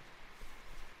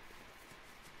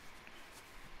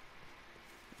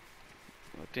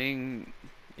 I think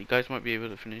you guys might be able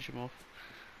to finish him off.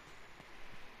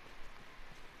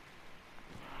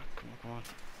 Come on, come on.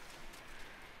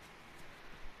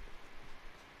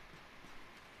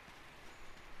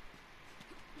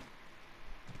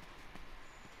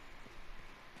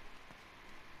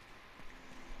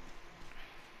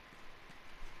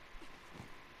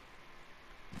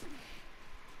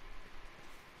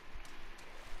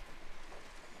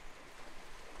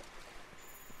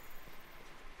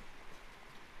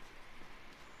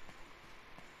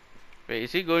 Wait,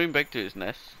 is he going back to his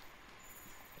nest?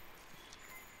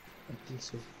 I think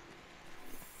so.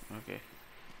 Okay.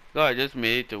 No, I just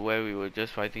made it to where we were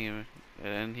just fighting him,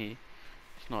 and then he's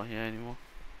not here anymore.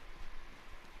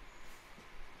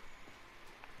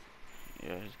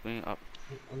 Yeah, he's going up.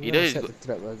 I'm Either gonna he's set the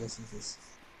trap, I guess.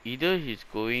 either he's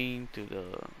going to the.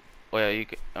 Oh yeah,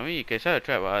 I mean, you can set a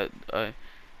trap.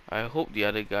 I hope the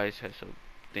other guys has a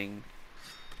thing.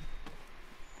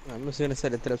 I'm just gonna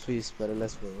set the trap so he's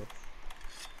paralyzed, bro.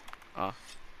 Ah,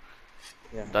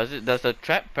 Yeah. does the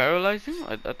trap paralyze him?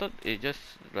 I thought it just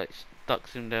like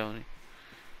stucks him down.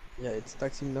 Yeah, it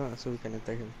stacks him down so we can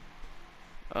attack him.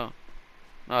 Oh,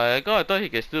 no, I thought he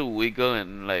can still wiggle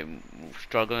and like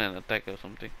struggle and attack or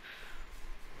something.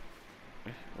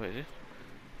 Where is it?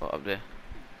 Oh, up there.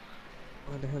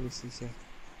 What the hell is this here?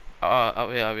 Up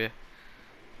here, up here.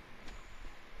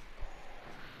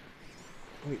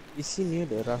 Wait, is he near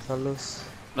the Rafalos?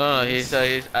 No, he's at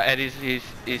he's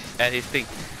at his thing.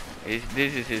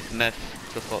 This is his nest,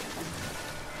 so called.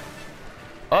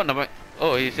 Oh no,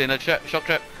 oh, he's in a trap, shock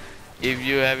trap. If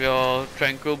you have your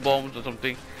tranquil bombs or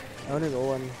something. I only got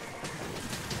one.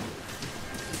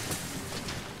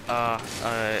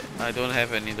 I don't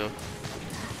have any though.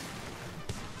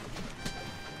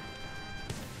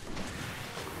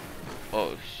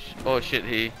 Oh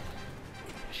shit,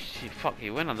 fuck, he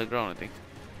went underground, I think.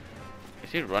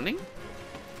 Is he running?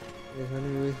 Yeah,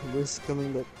 anyway, boys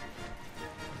coming back.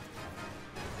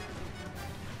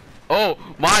 Oh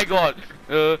my god!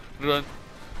 Run.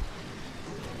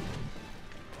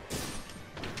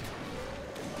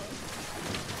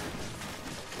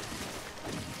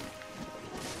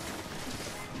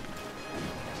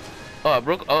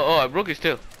 Oh, I broke his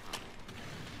tail.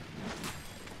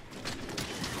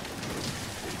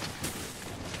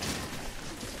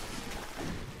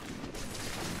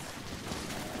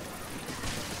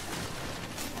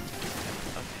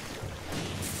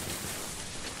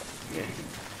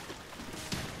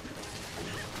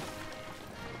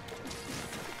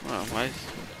 Wow,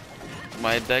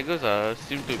 my daggers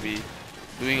seem to be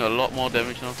doing a lot more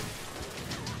damage now.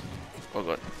 Oh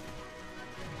god.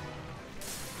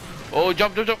 Oh,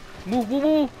 jump! Move!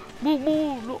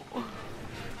 No.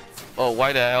 Oh,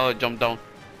 why the hell I jumped down?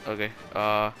 Okay.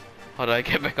 How do I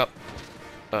get back up?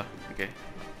 Okay.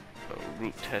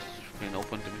 Route has been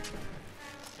opened to me.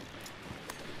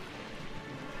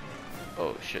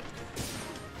 Oh shit.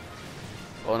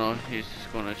 Oh no, he's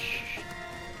gonna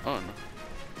oh no.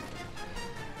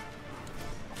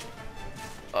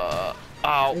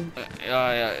 Ow.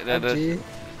 Yeah, that's.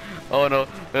 Oh no.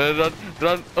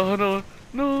 Run. Oh no.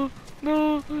 No.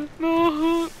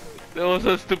 That was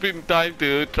a stupid time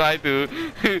to try to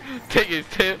take his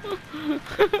tail.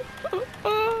 Good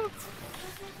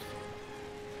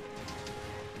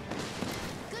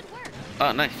work.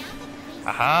 Oh, nice.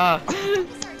 Now that Aha!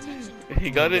 focus our attention He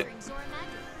got it. during Zora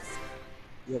Magnus.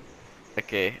 Yep.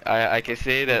 Okay, I can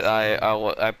say that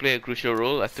I play a crucial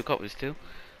role. I took out his tail.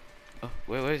 Oh,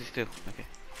 where is his tail? Okay.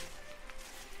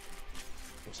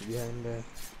 It's behind there.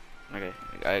 Okay,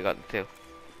 I got the tail.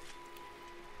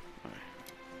 Alright.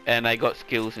 And I got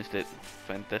skills instead.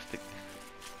 Fantastic.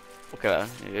 Okay lah.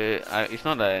 It's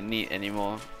not that I need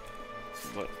anymore,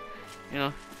 but you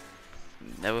know,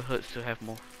 never hurts to have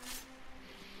more.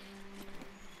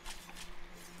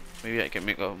 Maybe I can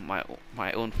make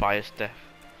my own fire staff.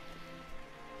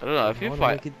 I don't know. I feel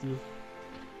fire.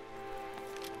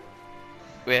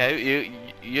 Wait, have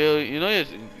you know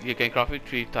you can craft it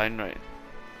 3 times, right?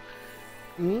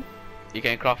 Hmm? You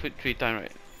can craft it 3 times,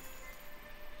 right?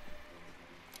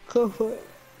 Cover.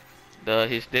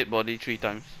 His dead body 3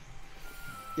 times.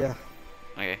 Yeah.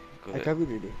 Okay, I good. covered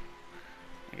already.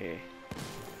 Okay.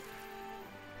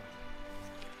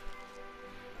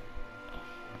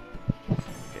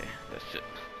 Okay, that's it.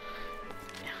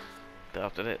 Then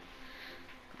after that,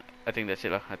 I think that's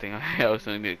it lah. I think I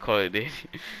also need to call it a day.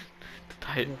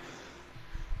 Tired. Yeah.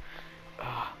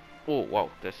 Ah. Oh wow,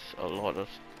 there's a lot of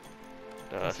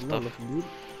There's a lot stuff. of loot.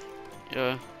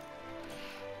 Yeah.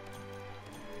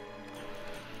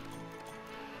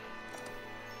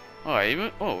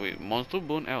 Oh, wait, monster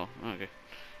bone L. Okay.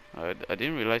 I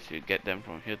didn't realize you get them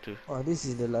from here too. Oh, this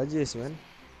is the largest man.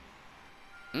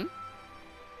 Hmm?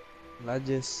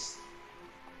 Largest.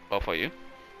 Oh, for you?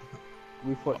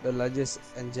 We fought the largest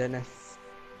Anjanath.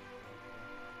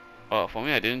 Oh, for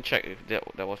me, I didn't check if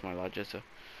that was my largest.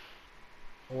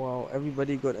 Wow,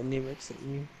 everybody got a name except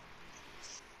me.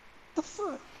 The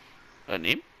fuck? A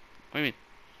name? What do you mean?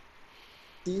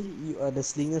 See, you are the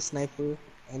slinger sniper,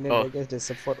 and then Oh, that guy's the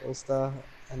support all star,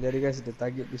 and the other guy's the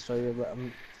target destroyer. But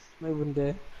I'm not even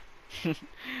there.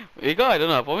 because I don't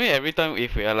know. For me, every time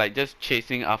if we are like just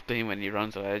chasing after him when he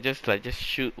runs, I just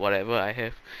shoot whatever I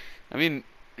have. I mean,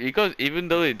 because even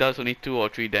though it does only 2 or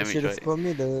 3 You should damage, have right? called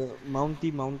me the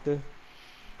Mounty Mounter.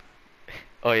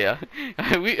 Oh yeah,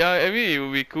 I mean it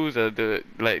would be cool to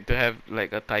like to have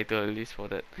like a title at least for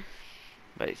that,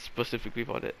 like specifically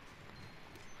for that.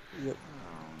 Yep.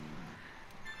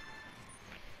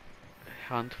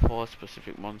 Hunt for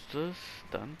specific monsters.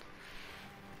 Done.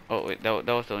 Oh wait, that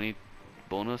was the only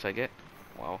bonus I get.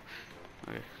 Wow.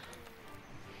 Okay.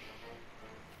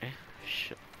 Eh,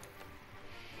 shit.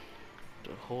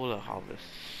 The whole harvest.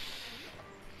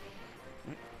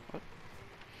 Wait, what?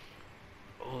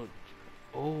 Oh,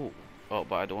 oh, oh,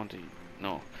 but I don't want to.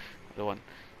 No, I don't want.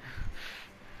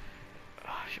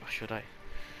 Or should I?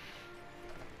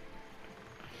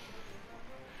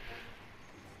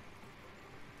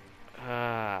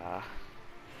 Ah,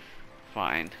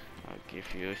 fine. I'll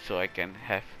give you so I can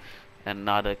have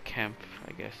another camp.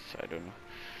 I guess I don't know.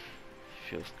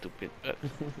 Feels stupid.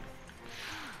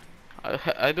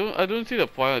 I don't see the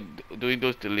point of doing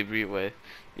those delivery where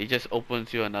it just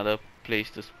opens you another place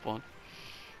to spawn.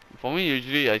 For me,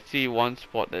 usually I see one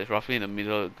spot that's roughly in the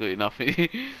middle, good enough.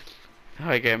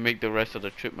 I can make the rest of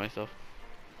the trip myself.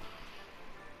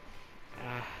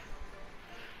 Ah,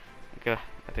 okay,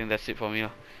 I think that's it for me.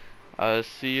 I'll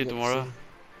see you Yep. tomorrow. Same.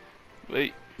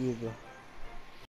 Bye. You bro.